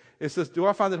this. It says, do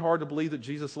I find it hard to believe that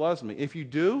Jesus loves me? If you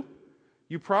do,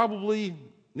 you probably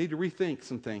need to rethink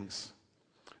some things.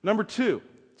 Number two,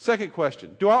 second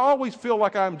question, do I always feel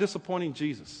like I'm disappointing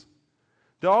Jesus?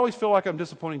 Do I always feel like I'm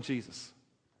disappointing Jesus?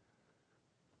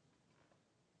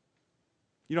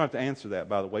 You don't have to answer that,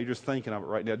 by the way. You're just thinking of it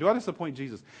right now. Do I disappoint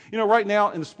Jesus? You know, right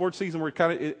now in the sports season, we're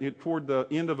kind of toward the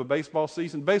end of a baseball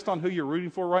season. Based on who you're rooting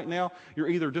for right now, you're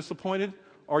either disappointed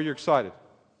or you're excited.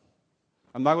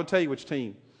 I'm not going to tell you which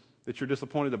team that you're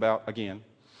disappointed about again.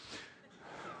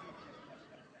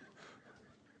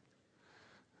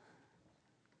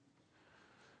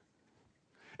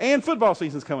 And football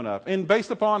season's coming up. And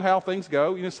based upon how things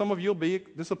go, you know, some of you will be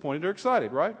disappointed or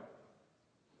excited, right?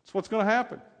 That's what's going to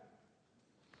happen.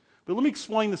 But let me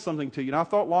explain something to you. And I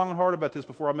thought long and hard about this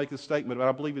before I make this statement, but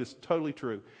I believe it is totally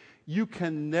true. You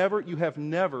have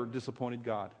never disappointed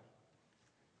God.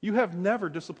 You have never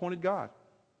disappointed God.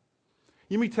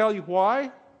 Let me tell you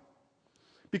why.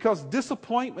 Because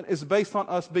disappointment is based on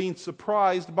us being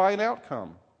surprised by an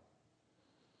outcome.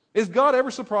 Is God ever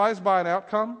surprised by an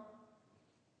outcome?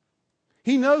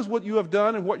 He knows what you have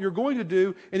done and what you're going to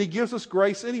do, and He gives us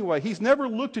grace anyway. He's never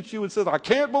looked at you and said, "I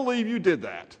can't believe you did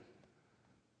that."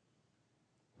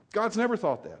 God's never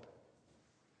thought that.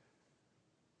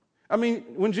 I mean,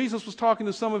 when Jesus was talking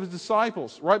to some of His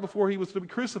disciples right before He was to be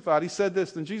crucified, He said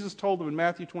this, and Jesus told them in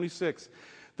Matthew 26,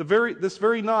 this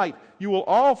very night, you will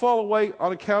all fall away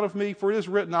on account of me, for it is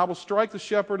written, I will strike the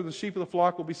shepherd and the sheep of the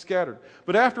flock will be scattered.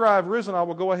 But after I have risen, I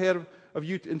will go ahead of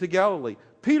you into Galilee.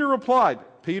 Peter replied,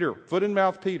 Peter, foot and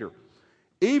mouth Peter,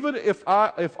 even if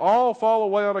all fall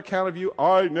away on account of you,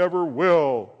 I never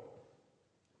will.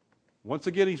 Once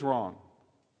again, he's wrong.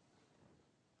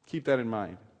 Keep that in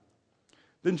mind.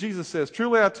 Then Jesus says,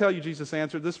 truly I tell you, Jesus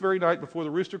answered, this very night before the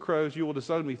rooster crows, you will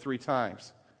disown me 3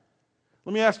 times.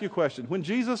 Let me ask you a question. When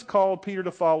Jesus called Peter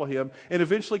to follow Him and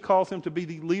eventually calls him to be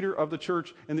the leader of the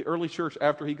church in the early church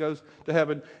after He goes to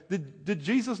heaven, did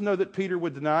Jesus know that Peter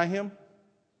would deny Him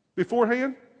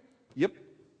beforehand? Yep.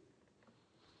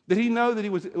 Did he know that he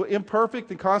was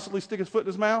imperfect and constantly stick his foot in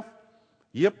his mouth?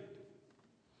 Yep.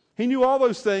 He knew all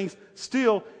those things.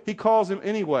 Still, he calls him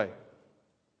anyway.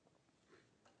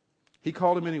 He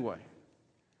called him anyway.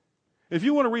 If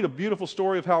you want to read a beautiful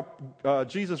story of how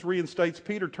Jesus reinstates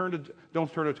Peter,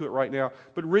 don't turn to it right now,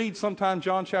 but read sometime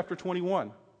John chapter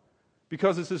 21.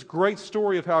 Because it's this great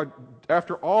story of how,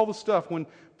 after all the stuff, when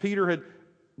Peter had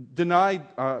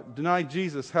denied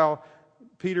Jesus, how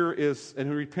Peter is, and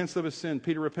he repents of his sin,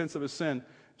 Peter repents of his sin,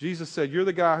 Jesus said, you're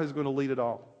the guy who's going to lead it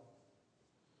all.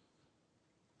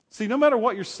 See, no matter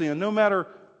what your sin, no matter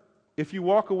if you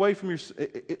walk away from your,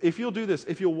 if you'll do this,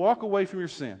 if you'll walk away from your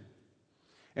sin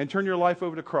and turn your life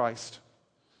over to Christ,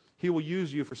 He will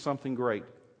use you for something great,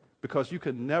 because you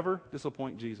can never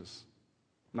disappoint Jesus.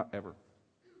 Not ever.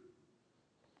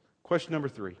 Question number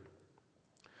 3.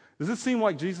 Does it seem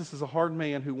like Jesus is a hard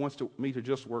man who wants me to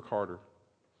just work harder?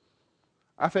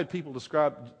 I've had people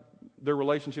describe their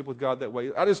relationship with God that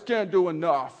way. I just can't do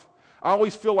enough. I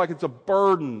always feel like it's a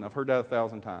burden. I've heard that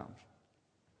 1,000 times.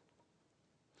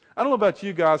 I don't know about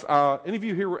you guys. Any of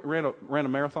you here ran a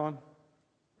marathon?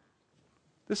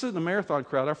 This isn't a marathon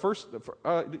crowd. Our first,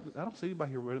 I don't see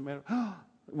anybody here ran a marathon.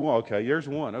 Well, okay, there's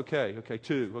one. Okay,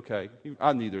 2. Okay,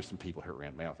 I knew there's some people here who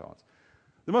ran marathons.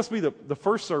 There must be the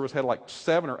first service had like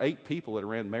 7 or 8 people that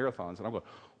ran marathons, and I'm going,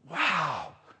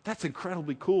 wow, that's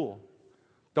incredibly cool.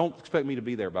 Don't expect me to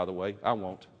be there, by the way. I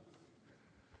won't.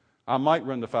 I might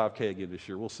run the 5K again this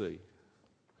year. We'll see.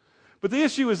 But the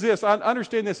issue is this. I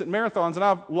understand this at marathons, and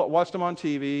I've watched them on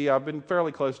TV. I've been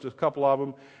fairly close to a couple of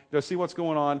them to see what's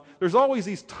going on. There's always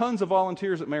these tons of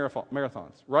volunteers at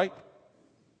marathons, right?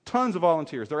 Tons of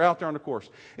volunteers. They're out there on the course.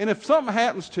 And if something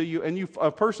happens to you and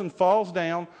a person falls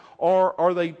down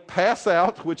or they pass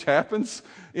out, which happens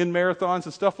in marathons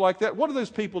and stuff like that, what do those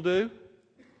people do,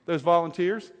 those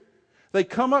volunteers? They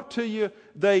come up to you.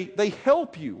 They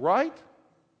help you, right?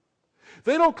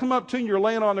 They don't come up to you and you're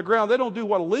laying on the ground. They don't do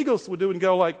what a legalist would do and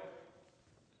go like,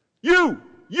 you,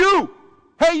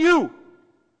 hey you,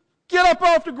 get up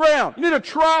off the ground. You need to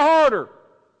try harder.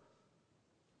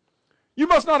 You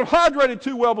must not have hydrated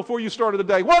too well before you started the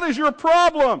day. What is your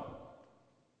problem?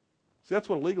 See, that's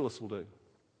what a legalist will do.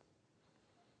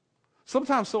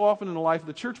 Sometimes, so often in the life of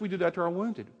the church, we do that to our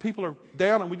wounded. People are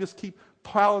down and we just keep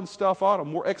piling stuff on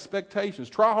them, more expectations.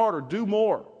 Try harder, do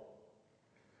more.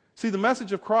 See, the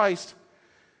message of Christ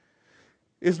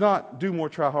is not do more,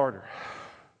 try harder.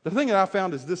 The thing that I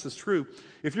found is this is true.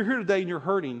 If you're here today and you're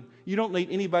hurting, you don't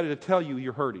need anybody to tell you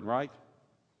you're hurting, right?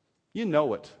 You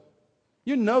know it.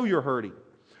 You know you're hurting.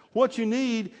 What you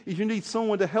need is you need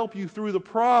someone to help you through the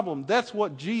problem. That's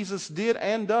what Jesus did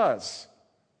and does.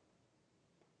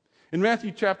 In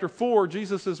Matthew chapter 4,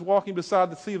 Jesus is walking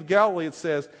beside the Sea of Galilee, it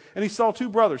says, and he saw 2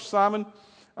 brothers, Simon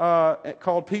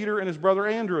called Peter and his brother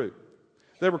Andrew.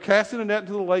 They were casting a net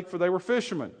into the lake, for they were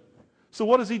fishermen. So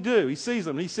what does he do? He sees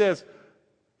them. He says,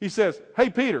 hey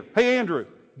Peter, hey Andrew,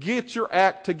 get your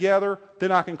act together,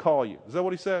 then I can call you. Is that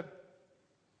what he said?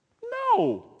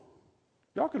 No.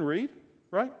 Y'all can read,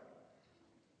 right?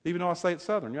 Even though I say it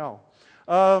Southern, y'all.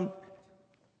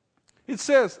 He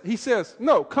says,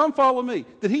 no, come follow me.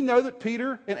 Did he know that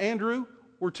Peter and Andrew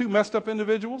were 2 messed up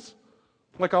individuals,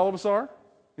 like all of us are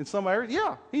in some areas?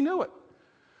 Yeah, he knew it.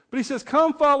 But he says,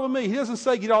 come follow me. He doesn't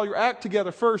say get all your act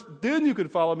together first, then you can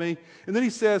follow me. And then he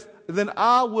says, then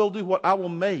I will do what? I will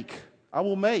make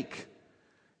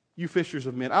you fishers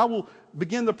of men. I will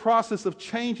begin the process of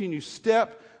changing you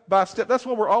step by step. That's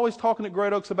what we're always talking at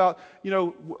Great Oaks about,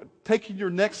 taking your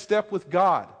next step with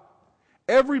God.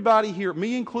 Everybody here,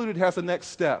 me included, has a next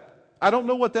step. I don't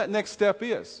know what that next step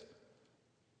is.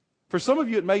 For some of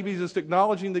you, it may be just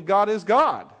acknowledging that God is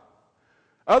God.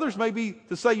 Others may be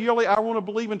to say, yearly, I want to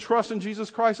believe and trust in Jesus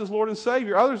Christ as Lord and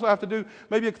Savior. Others will have to do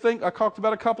maybe a thing I talked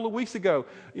about a couple of weeks ago.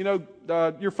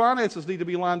 Your finances need to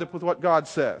be lined up with what God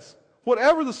says.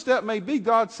 Whatever the step may be,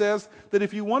 God says that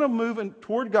if you want to move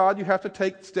toward God, you have to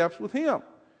take steps with Him.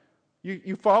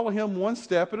 You follow Him one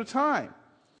step at a time.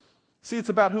 See, it's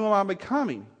about who am I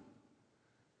becoming.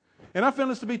 And I found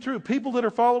this to be true. People that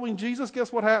are following Jesus,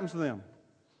 guess what happens to them?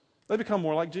 They become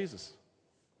more like Jesus.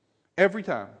 Every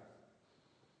time.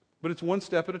 But it's one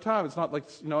step at a time. It's not like,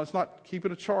 it's not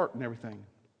keeping a chart and everything.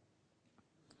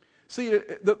 See,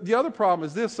 the other problem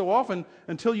is this. So often,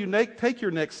 until you take your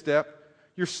next step,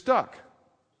 you're stuck.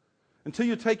 Until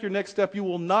you take your next step, you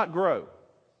will not grow.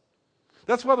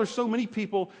 That's why there's so many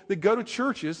people that go to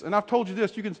churches, and I've told you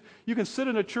this, you can sit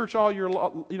in a church all your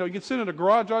life, you can sit in a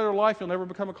garage all your life, you'll never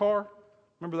become a car.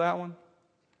 Remember that one?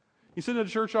 You sit in a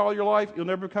church all your life, you'll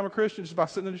never become a Christian just by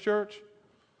sitting in a church.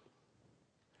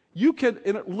 You can,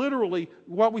 and literally,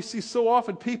 what we see so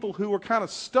often, people who are kind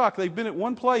of stuck, they've been at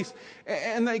one place,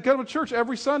 and they go to church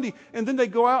every Sunday, and then they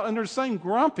go out and they're the same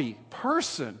grumpy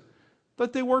person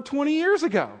that they were 20 years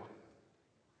ago.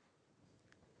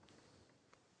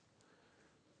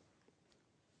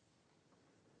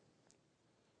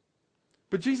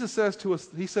 But Jesus says to us,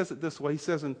 he says it this way. He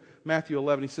says in Matthew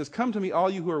 11, he says, "Come to me, all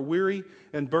you who are weary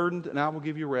and burdened, and I will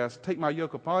give you rest. Take my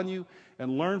yoke upon you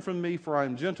and learn from me, for I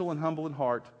am gentle and humble in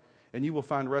heart, and you will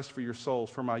find rest for your souls.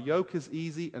 For my yoke is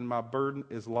easy and my burden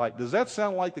is light." Does that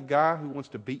sound like the guy who wants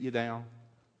to beat you down?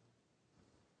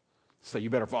 Say, you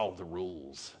better follow the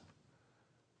rules.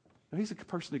 No, he's a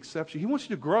person that accepts you. He wants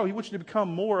you to grow. He wants you to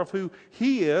become more of who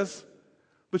he is,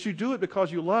 but you do it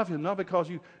because you love him, not because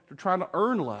you're trying to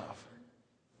earn love.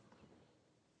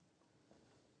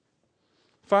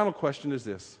 Final question is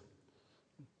this.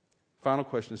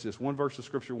 One verse of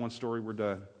Scripture, one story, we're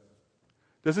done.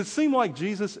 Does it seem like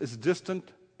Jesus is distant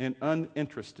and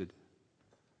uninterested?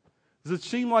 Does it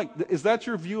seem like, is that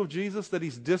your view of Jesus, that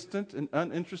he's distant and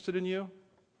uninterested in you?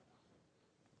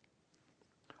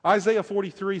 Isaiah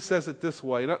 43 says it this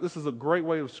way. This is a great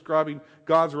way of describing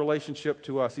God's relationship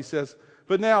to us. He says,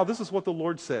 "But now, this is what the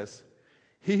Lord says.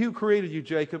 He who created you,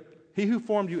 Jacob, he who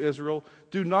formed you, Israel,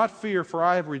 do not fear, for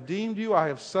I have redeemed you. I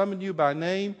have summoned you by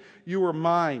name. You are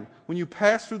mine. When you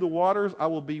pass through the waters, I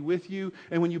will be with you.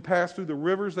 And when you pass through the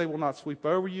rivers, they will not sweep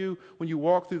over you. When you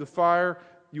walk through the fire,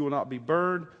 you will not be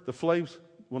burned. The flames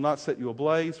will not set you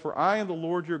ablaze. For I am the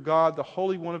Lord your God, the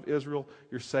Holy One of Israel,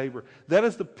 your Savior." That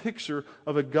is the picture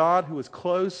of a God who is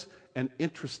close and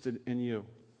interested in you.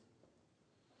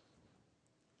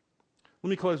 Let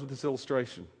me close with this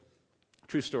illustration.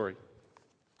 True story.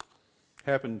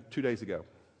 Happened 2 days ago.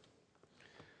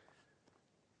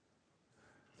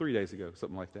 3 days ago,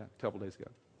 something like that, a couple days ago.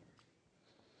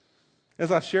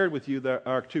 As I shared with you,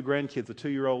 our two grandkids, a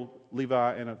 2-year-old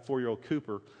Levi and a 4-year-old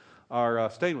Cooper,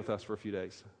 are staying with us for a few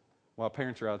days while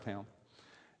parents are out of town.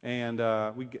 And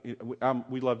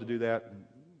we love to do that, and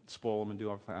spoil them and do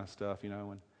all kind of stuff, you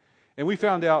know. And we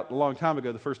found out a long time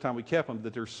ago, the first time we kept them,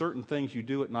 that there's certain things you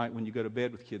do at night when you go to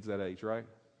bed with kids that age, right?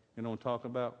 You know what I'm talking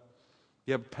about?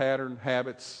 You have a pattern,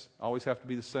 habits, always have to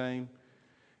be the same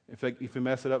if you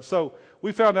mess it up. So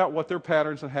we found out what their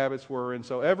patterns and habits were, and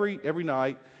so every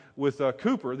night with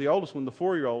Cooper, the oldest one, the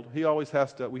 4-year-old,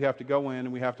 we have to go in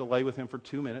and we have to lay with him for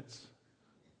 2 minutes.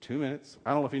 2 minutes.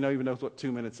 I don't know if he even knows what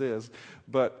 2 minutes is,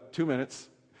 but 2 minutes.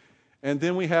 And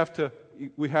then we have to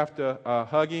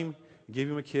hug him, give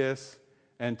him a kiss,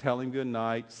 and tell him good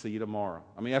night, see you tomorrow.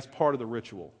 I mean, that's part of the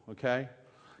ritual, okay?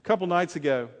 A couple nights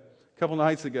ago,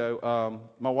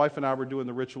 my wife and I were doing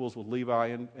the rituals with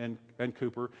Levi and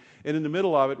Cooper. And in the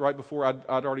middle of it, right before I'd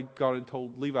already gone and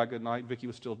told Levi good night, Vicki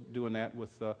was still doing that with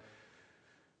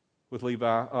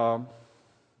Levi.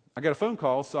 I got a phone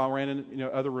call, so I ran in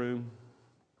the other room.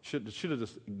 Should have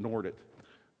just ignored it.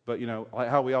 But, like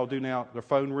how we all do now, the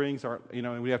phone rings,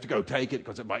 and we have to go take it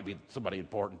because it might be somebody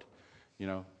important.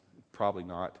 Probably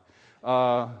not.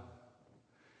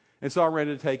 And so I ran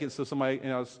in to take it. So somebody,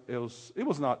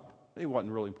 it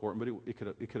wasn't really important, but it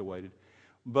could have waited.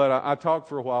 But I talked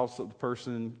for a while, so the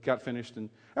person got finished, and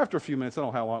after a few minutes, I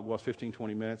don't know how long it was, 15,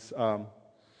 20 minutes.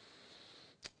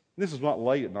 This is not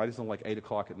late at night. It's only like 8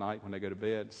 o'clock at night when they go to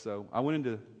bed. So I went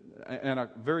and I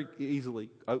very easily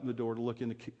opened the door to look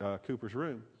into Cooper's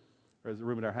room, or the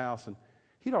room in our house, and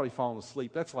he'd already fallen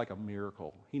asleep. That's like a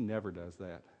miracle. He never does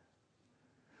that.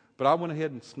 But I went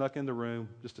ahead and snuck in the room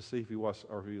just to see if he was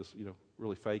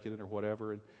really faking it or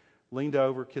whatever, and leaned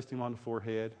over, kissed him on the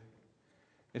forehead,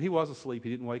 and he was asleep. He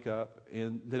didn't wake up,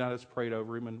 and then I just prayed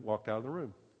over him and walked out of the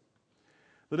room.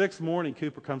 The next morning,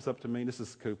 Cooper comes up to me. This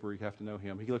is Cooper. You have to know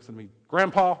him. He looks at me,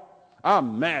 "Grandpa,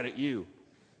 I'm mad at you."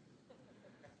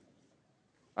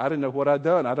 I didn't know what I'd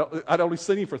done. I'd only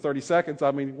seen him for 30 seconds.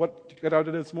 I mean, what did I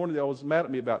do this morning that I was mad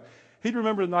at me about? He'd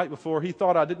remember the night before. He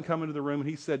thought I didn't come into the room, and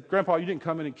he said, "Grandpa, you didn't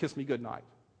come in and kiss me goodnight."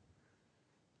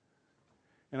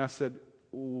 And I said,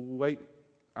 "Wait,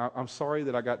 I'm sorry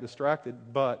that I got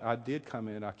distracted, but I did come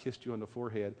in. I kissed you on the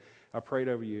forehead. I prayed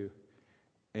over you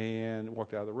and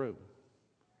walked out of the room."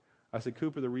 I said,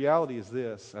 "Cooper, the reality is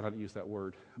this," and I didn't use that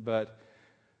word, but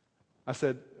I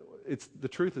said, the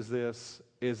truth is this,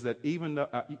 is that even though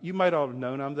you might not have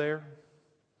known I'm there,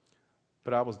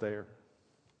 but I was there.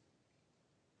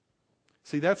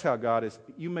 See, that's how God is.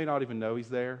 You may not even know he's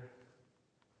there,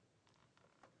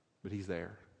 but he's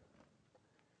there.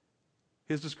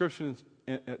 His description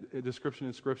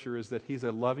in Scripture is that he's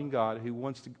a loving God who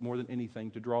wants to, more than anything,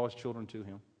 to draw his children to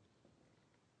him.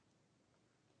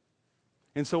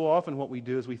 And so often what we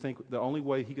do is we think the only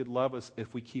way he could love us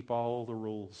if we keep all the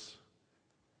rules.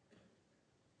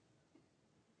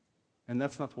 And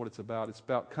that's not what it's about. It's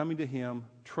about coming to Him,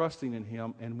 trusting in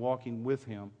Him, and walking with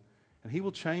Him. And He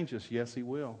will change us. Yes, He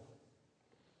will.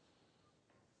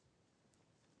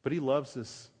 But He loves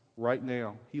us right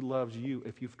now. He loves you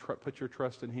if you've put your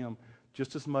trust in Him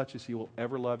just as much as He will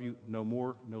ever love you, no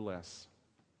more, no less.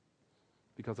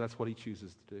 Because that's what He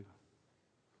chooses to do.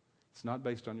 It's not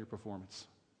based on your performance.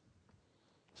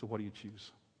 So what do you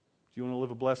choose? Do you want to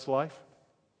live a blessed life?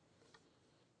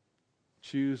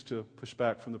 Choose to push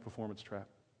back from the performance trap.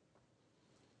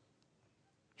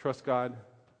 Trust God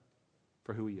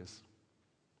for who He is.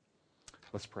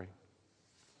 Let's pray.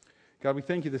 God, we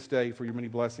thank You this day for Your many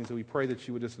blessings, and we pray that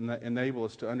You would just enable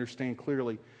us to understand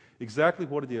clearly exactly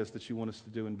what it is that You want us to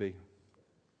do and be.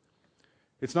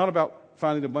 It's not about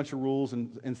finding a bunch of rules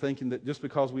and thinking that just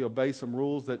because we obey some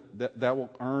rules that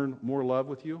will earn more love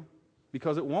with You,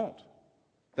 because it won't.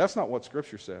 That's not what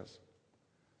Scripture says.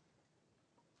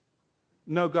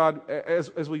 No, God,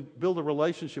 as we build a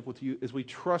relationship with You, as we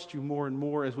trust You more and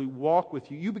more, as we walk with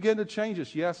You, You begin to change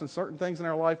us, yes, and certain things in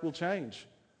our life will change.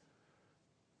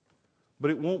 But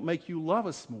it won't make You love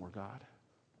us more, God.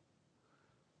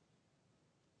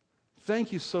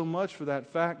 Thank You so much for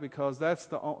that fact, because that's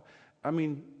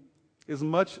as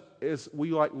much as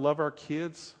we love our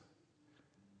kids,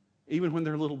 even when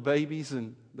they're little babies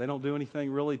and they don't do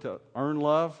anything really to earn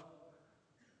love,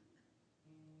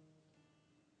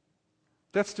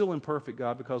 that's still imperfect,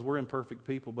 God, because we're imperfect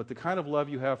people. But the kind of love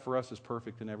You have for us is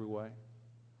perfect in every way.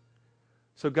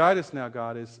 So guide us now,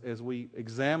 God, as we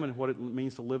examine what it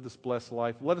means to live this blessed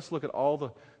life. Let us look at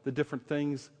all the different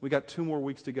things. We got 2 more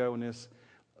weeks to go in this.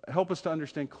 Help us to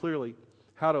understand clearly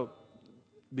how to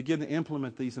begin to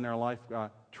implement these in our life,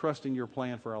 God, trusting Your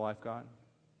plan for our life, God.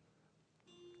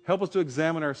 Help us to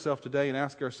examine ourselves today and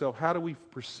ask ourselves, how do we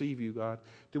perceive You, God?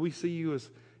 Do we see You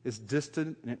as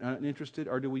distant and uninterested,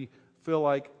 or do we feel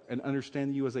like and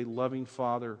understand You as a loving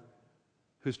Father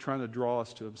who's trying to draw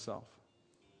us to Himself?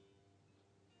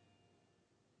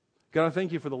 God, I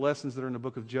thank You for the lessons that are in the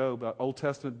book of Job, an Old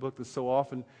Testament book that so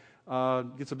often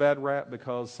gets a bad rap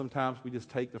because sometimes we just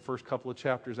take the first couple of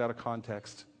chapters out of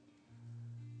context.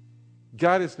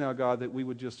 Guide us now, God, that we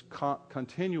would just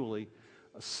continually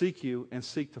seek You and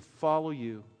seek to follow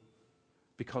You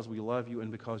because we love You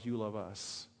and because You love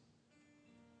us.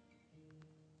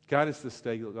 Guide us this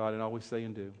day, God, in all we say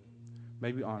and do.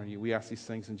 May we honor You. We ask these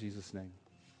things in Jesus' name.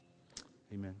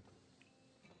 Amen.